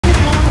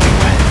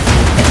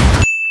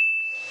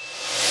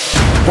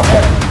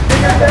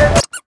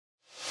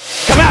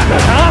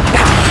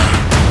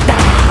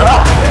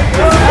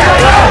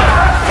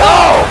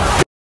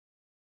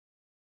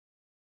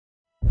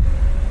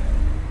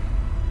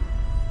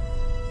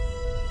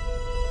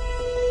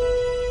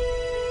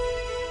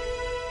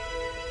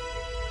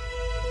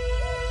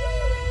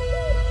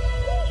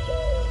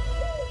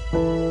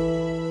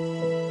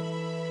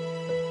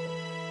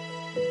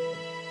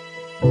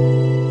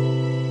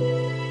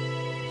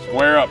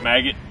Square up,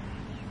 maggot.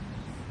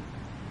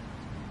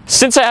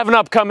 Since I have an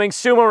upcoming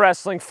sumo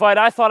wrestling fight,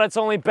 I thought it's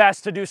only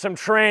best to do some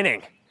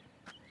training.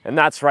 And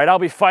that's right, I'll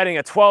be fighting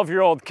a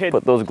 12-year-old kid.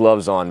 Put those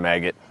gloves on,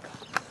 maggot.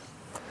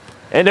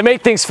 And to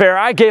make things fair,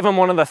 I gave him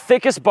one of the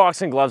thickest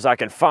boxing gloves I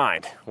can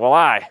find. Well,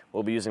 I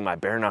will be using my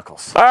bare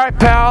knuckles. All right,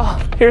 pal,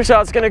 here's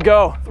how it's gonna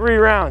go. 3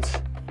 rounds.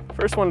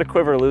 First one to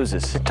quiver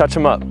loses. Touch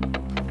him up.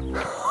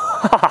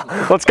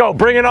 Let's go,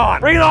 bring it on.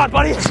 Bring it on,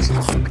 buddy.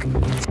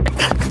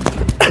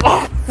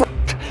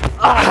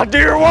 Do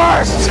your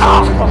worst.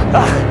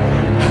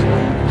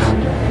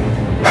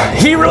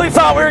 He really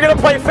thought we were gonna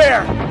play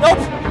fair. Nope,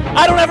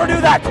 I don't ever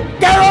do that.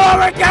 Get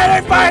over,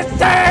 get it,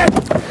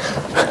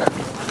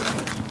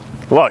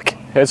 Look,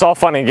 it's all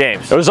fun and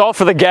games. It was all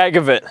for the gag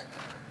of it.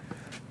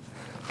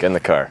 Get in the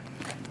car.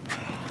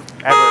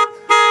 Everett.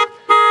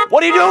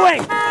 What are you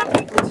doing?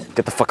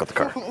 Get the fuck out the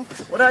car.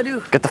 What did I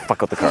do? Get the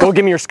fuck out the car. Go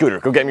give me your scooter.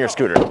 Go get me your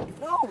scooter.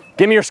 No.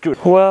 Give me your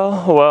scooter.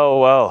 Well, well,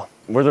 well.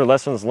 Were there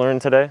lessons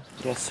learned today?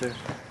 Yes, sir.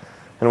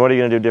 And what are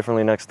you gonna do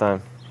differently next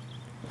time?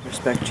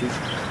 Respect you,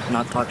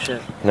 not talk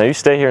shit. Now you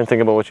stay here and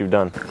think about what you've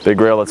done. Big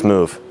Rail, let's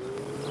move.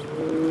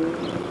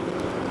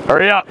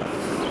 Hurry up.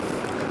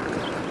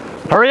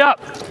 Hurry up,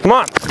 come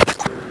on.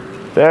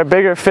 There are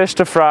bigger fish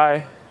to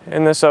fry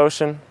in this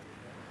ocean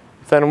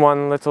than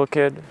one little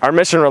kid. Our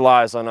mission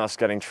relies on us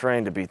getting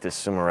trained to beat this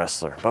sumo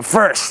wrestler. But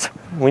first,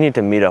 we need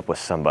to meet up with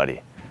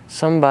somebody.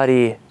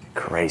 Somebody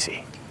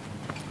crazy.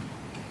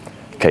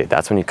 Okay,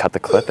 that's when you cut the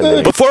clip and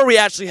then... Before we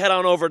actually head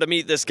on over to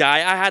meet this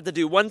guy, I had to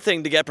do one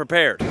thing to get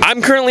prepared.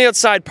 I'm currently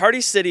outside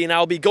Party City and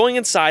I'll be going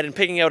inside and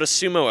picking out a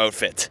sumo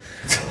outfit.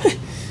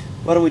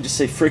 Why don't we just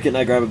say frick it and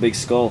I grab a big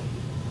skull?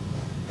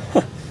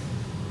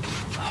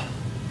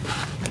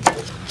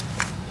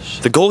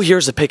 The goal here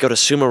is to pick out a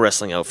sumo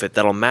wrestling outfit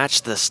that'll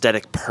match the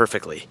aesthetic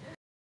perfectly.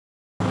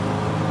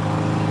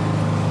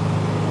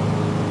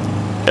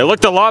 It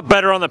looked a lot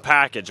better on the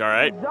package,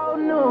 alright?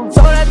 Told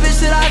that bitch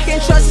that I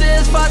can't trust it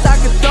as far as I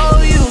can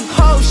throw you.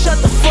 Ho, shut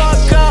the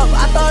fuck up.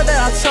 I thought that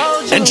I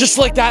told you. And just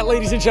like that,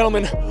 ladies and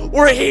gentlemen,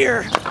 we're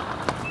here!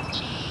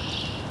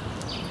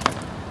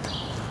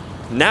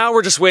 Now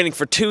we're just waiting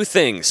for 2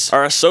 things.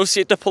 Our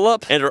associate to pull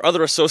up and our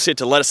other associate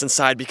to let us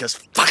inside because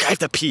fuck, I have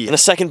to pee. In a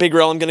second, Big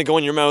Rail, I'm gonna go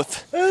in your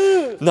mouth.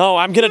 No,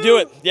 I'm gonna do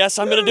it. Yes,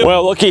 I'm gonna do it.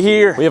 Well, looky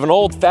here. We have an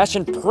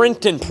old-fashioned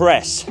printing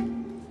press.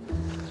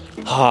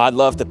 Oh, I'd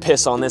love to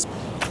piss on this.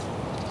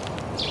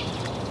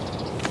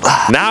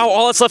 Now,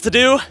 all that's left to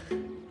do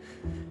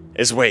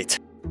is wait.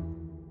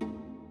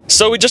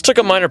 So we just took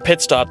a minor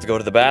pit stop to go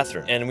to the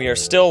bathroom, and we are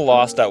still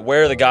lost at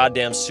where the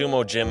goddamn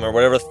sumo gym or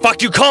whatever the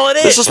fuck you call it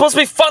is. This was supposed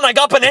to be fun. I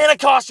got banana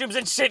costumes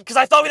and shit because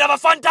I thought we'd have a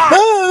fun time.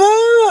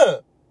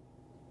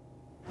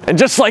 And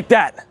just like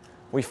that,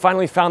 we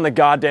finally found the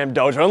goddamn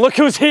dojo, and look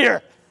who's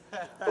here.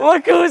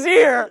 Look who's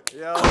here.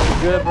 Yo,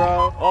 good,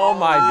 bro. Oh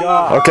my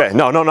God. Okay,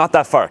 no, not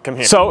that far. Come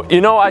here. So,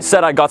 you know I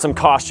said I got some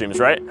costumes,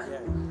 right?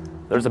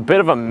 There's a bit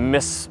of a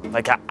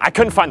like I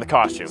couldn't find the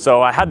costume.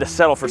 So I had to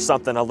settle for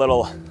something a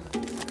little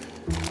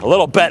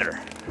better.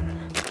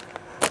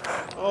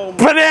 Oh,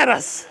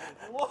 bananas!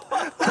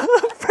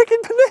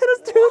 Freaking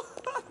bananas, dude!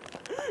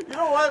 You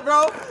know what,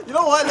 bro? You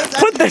know what? Let's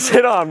put this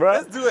shit on, bro.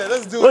 Let's do it.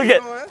 Let's do it. Look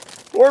at,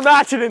 we're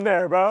matching in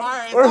there, bro. All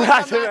right, we're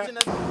matching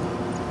it.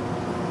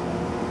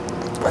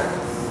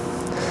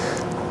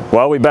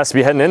 Well, we best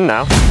be heading in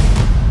now. What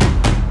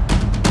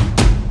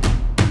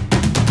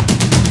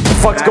the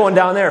fuck's going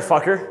down there,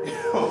 fucker?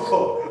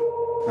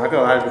 Not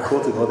gonna lie, it'd be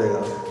cool to go there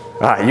though.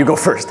 Alright, you go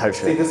first, type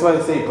shit. See, this is why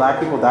they say black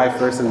people die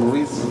first in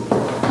movies.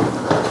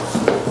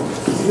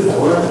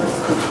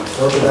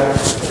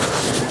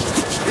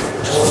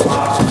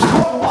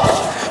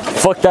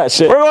 Fuck that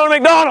shit. We're going to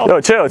McDonald's! Yo,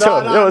 chill.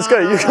 Yo, it's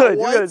good. You good.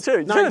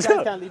 Chill. No, you guys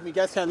can't leave me. You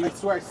guys can't leave me. I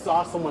swear I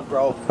saw someone,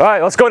 bro.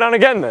 Alright, let's go down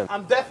again then.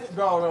 I'm definitely,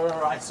 bro.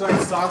 I swear I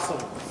saw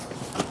someone.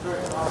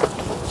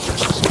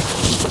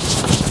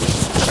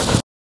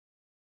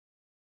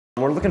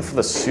 We're looking for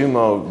the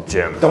sumo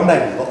gym. Don't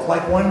I look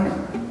like one?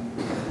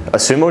 A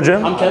sumo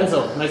gym? I'm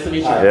Kenzo. Nice to meet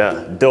you.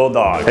 Yeah, Dill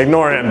Dog.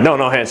 Ignore him.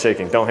 No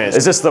handshaking. Don't handshake.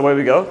 Is this the way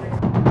we go?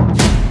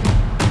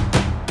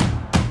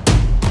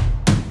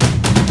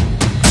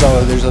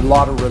 So there's a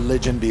lot of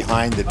religion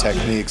behind the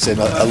techniques and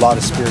a lot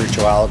of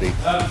spirituality.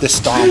 The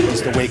stomp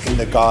is to waken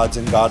the gods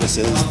and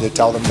goddesses, to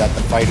tell them that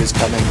the fight is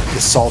coming.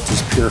 The salt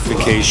is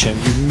purification.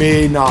 You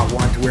may not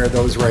want to wear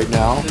those right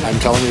now. I'm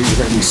telling you, you're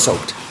going to be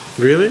soaked.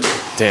 Really?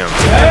 Damn.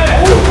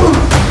 Hey!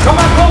 Come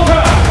on,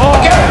 Cobra!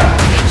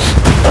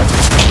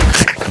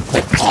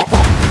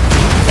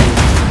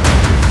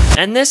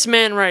 And this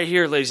man right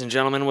here, ladies and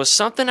gentlemen, was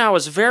something I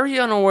was very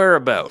unaware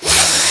about.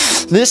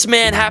 This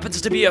man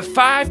happens to be a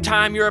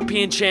 5-time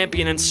European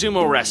champion in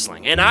sumo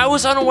wrestling, and I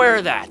was unaware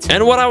of that.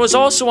 And what I was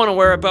also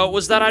unaware about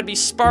was that I'd be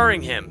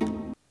sparring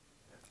him.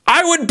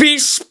 I would be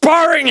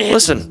sparring him!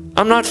 Listen,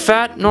 I'm not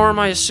fat, nor am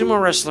I a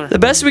sumo wrestler. The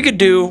best we could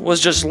do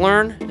was just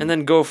learn and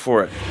then go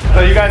for it.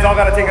 So you guys all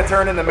gotta take a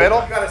turn in the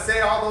middle? You gotta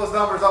say all those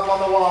numbers up on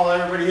the wall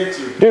and everybody hits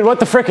you. Dude, what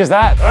the frick is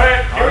that?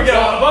 Alright, here we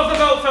go. Above the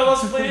belt,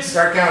 fellas, please.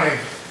 Start counting.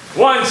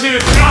 1, 2, 3.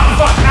 Oh,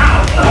 fuck,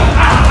 ow!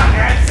 Ow, I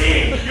can't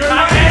see! You're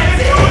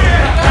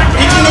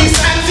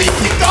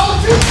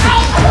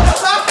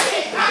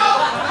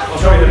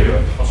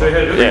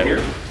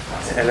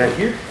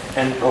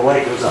and the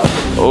leg goes up.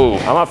 Oh,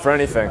 I'm up for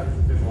anything.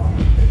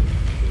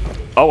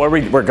 Oh,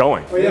 we're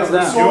going. Oh, yeah,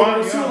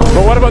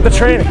 But what about the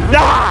training?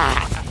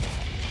 Ah!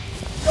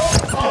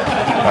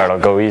 All right, I'll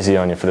go easy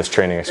on you for this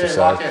training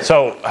exercise.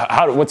 So,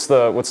 what's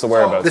the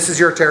whereabouts? This is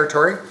your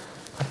territory.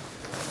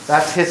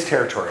 That's his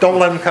territory. Don't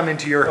let him come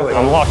into your.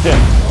 I'm locked in.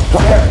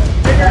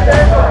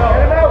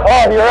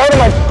 Oh, you're out of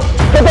my.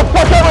 Get the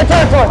fuck out of my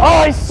territory!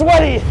 Oh, he's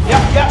sweaty.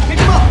 Yeah, pick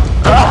him up.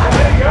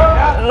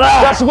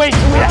 Just wait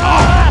till we.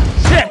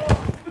 Shit.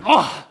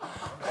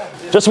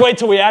 Just wait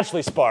till we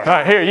actually spar. All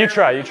right, here, you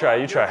try. You're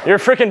a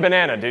freaking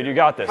banana, dude. You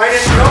got this. Lock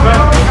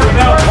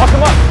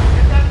him up.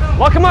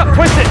 Lock him up.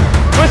 Twist it.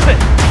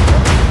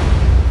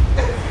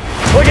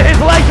 Look at his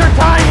legs are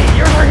tiny.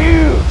 Yours are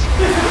huge.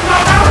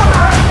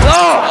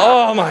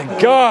 Oh my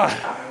God.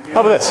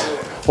 How about this?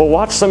 We'll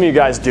watch some of you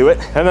guys do it,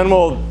 and then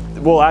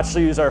we'll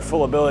actually use our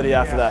full ability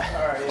after that.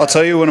 I'll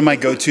tell you one of my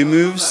go-to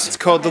moves. It's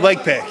called the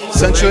leg pick.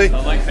 Essentially,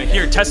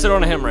 Here, test it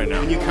on him right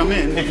now. when you come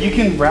in, if you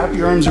can wrap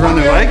your arms around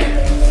their leg.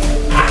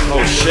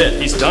 Oh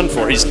shit, he's done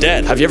for. He's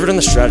dead. Have you ever done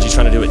the strategy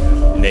trying to do it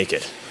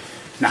naked?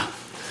 No.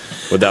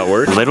 Would that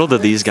work? Little do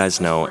these guys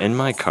know, in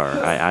my car,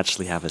 I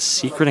actually have a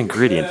secret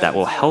ingredient that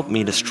will help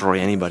me destroy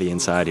anybody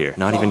inside here.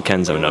 Not even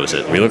Kenzo knows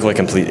it. We look like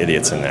complete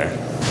idiots in there.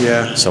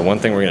 Yeah. So one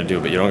thing we're gonna do,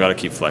 but you don't gotta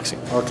keep flexing.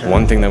 Okay.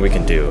 One thing that we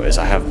can do is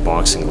I have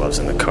boxing gloves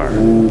in the car.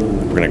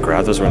 We're gonna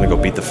grab those, we're gonna go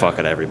beat the fuck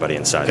out of everybody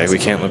inside. Okay, we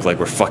can't look like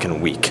we're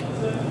fucking weak.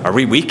 Are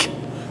we weak?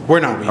 We're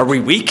not weak. Are we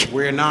weak?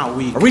 We're not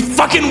weak. Are we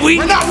fucking weak?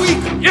 We're not weak.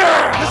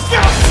 Yeah! Let's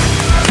go.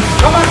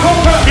 Come on,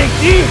 Cobra! Big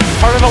D!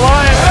 Part of the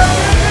line!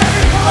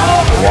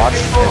 Watch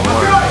and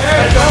learn.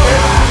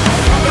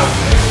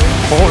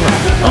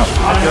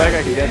 I feel like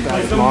I can get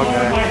that small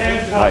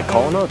guy. Alright,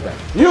 call him out then.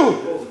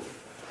 You!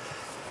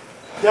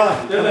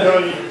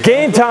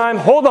 Game time!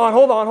 Hold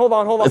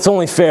on. It's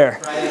only fair.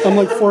 I'm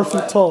like 4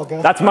 feet tall,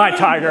 guys. That's my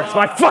tiger. It's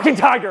my fucking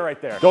tiger right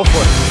there. Go for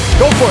it.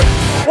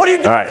 What are you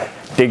doing? Alright,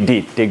 dig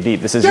deep.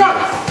 This is you. I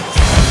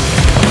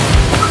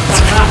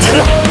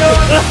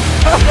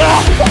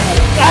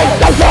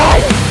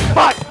died!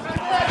 Fuck!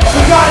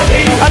 You got it,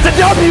 baby! That's a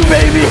W,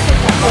 baby!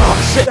 Oh,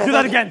 shit. Do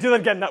that again.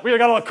 No, we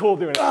gotta look cool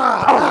doing it. You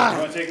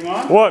want to take him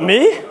on? What,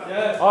 me?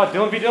 Yeah. Oh,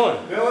 Dylan be Dylan.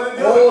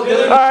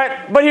 Alright,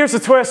 but here's the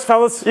twist,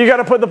 fellas. You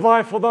gotta put the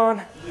blindfold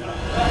on.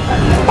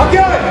 I'm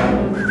going!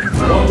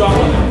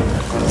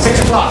 6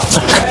 o'clock.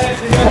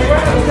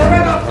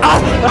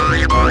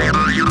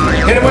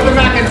 Hit him with the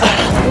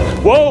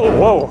McIntyre.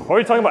 Whoa. What are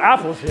you talking about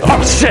apples here?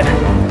 Oh, shit.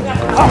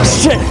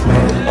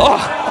 Oh,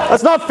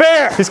 that's not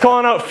fair. He's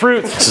calling out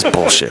fruits. This is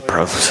bullshit,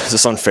 bro. This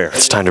is unfair.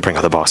 It's time to bring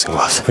out the boxing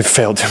gloves. We've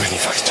failed too many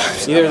fucking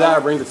times. Either that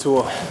or bring the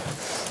tool.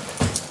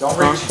 Don't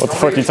reach. What the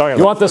fuck are you talking about?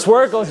 You want this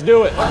work? Let's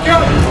do it.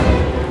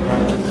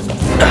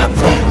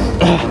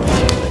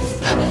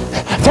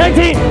 Tag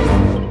team!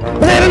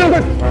 Banana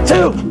number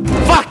 2!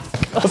 Fuck!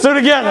 Let's do it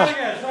again. I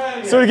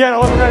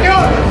wasn't ready.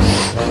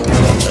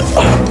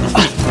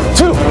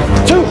 2!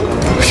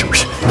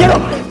 Get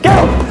him!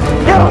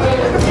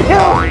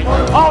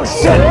 Oh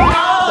shit!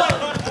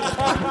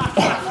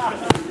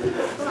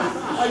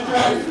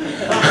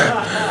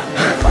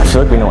 I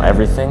feel like we know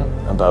everything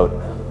about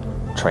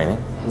training.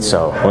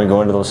 So when we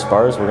go into those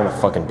spars, we're gonna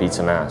fucking beat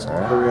some ass,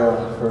 alright?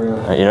 For real.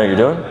 You know what you're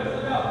doing?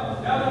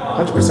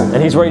 100%.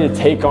 And he's ready to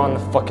take on the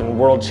fucking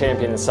world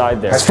champion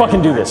inside there. Let's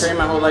fucking do this. Train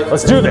my whole life.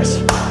 Let's do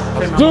this.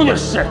 Let's do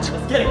this shit. Let's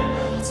get it.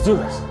 Let's do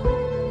this.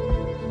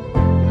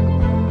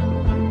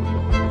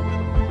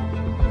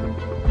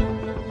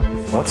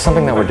 What's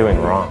something that we're doing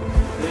wrong?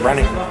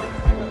 Running.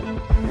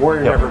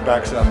 Warrior never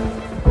backs up.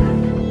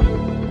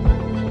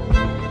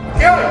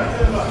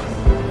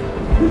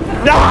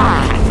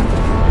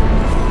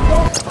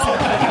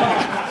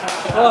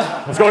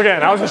 Let's go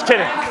again. I was just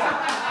kidding.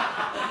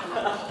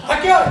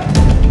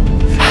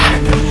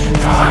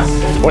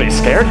 What, are you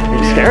scared?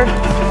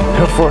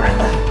 Go for it.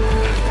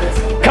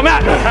 Come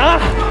at me, huh?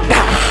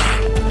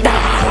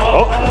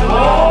 Oh.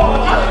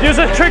 Use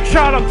a trick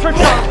shot him.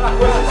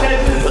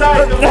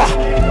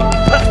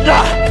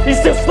 He's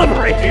still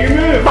slippery.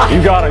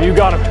 You got him.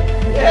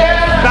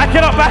 Yeah. Back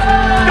it up.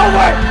 Go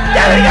for it.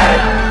 Get it.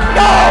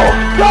 Go.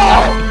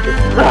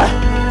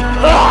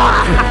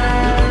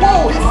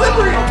 Whoa, he's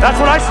slippery. That's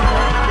what I said.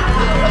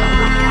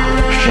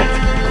 Shit.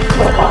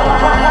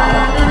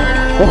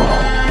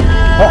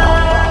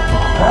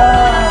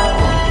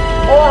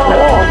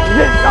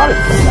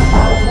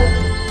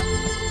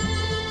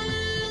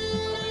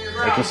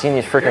 Like, you seen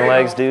these freaking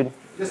legs, dude?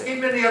 Just keep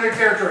him in the other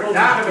territory.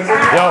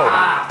 Yo,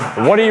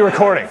 what are you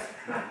recording?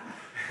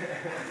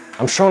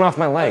 I'm showing off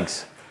my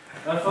legs.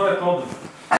 That's what I told him.